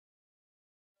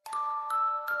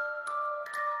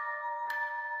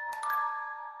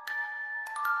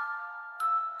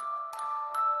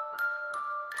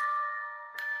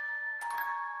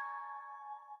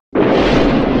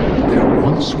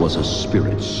Once was a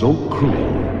spirit so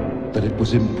cruel that it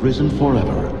was imprisoned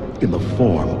forever in the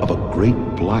form of a great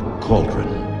black cauldron.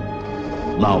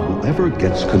 Now whoever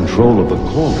gets control of the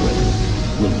cauldron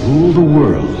will rule the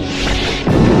world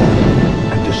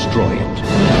and destroy it.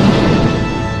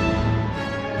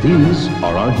 These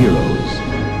are our heroes.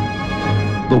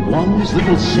 The ones that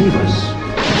will save us.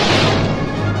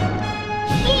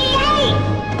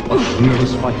 A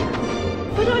fearless fighter.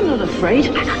 But I'm not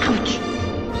afraid. Ouch!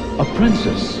 A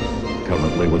princess,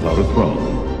 currently without a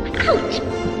throne. Ouch!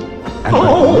 And a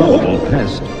horrible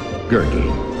pest, Gurgi.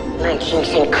 Munchings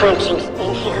and crunchings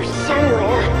in here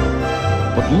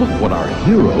somewhere. But look what our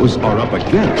heroes are up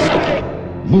against.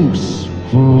 Moose.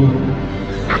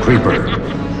 Creeper.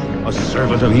 A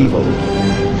servant of evil.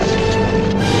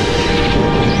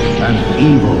 And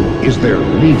evil is their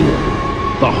leader,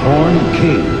 the Horned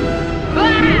King.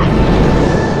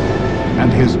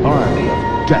 And his army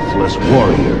of deathless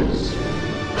warriors.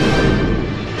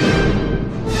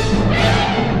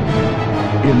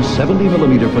 In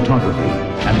 70mm photography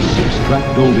and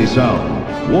 6-track Dolby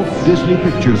sound, Walt Disney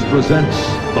Pictures presents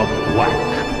The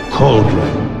Black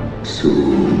Cauldron.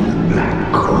 Soon the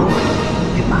Black Cauldron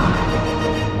will mine.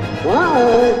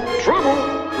 Whoa, trouble.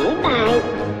 Goodbye.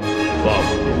 The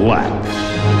Black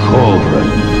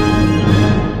Cauldron.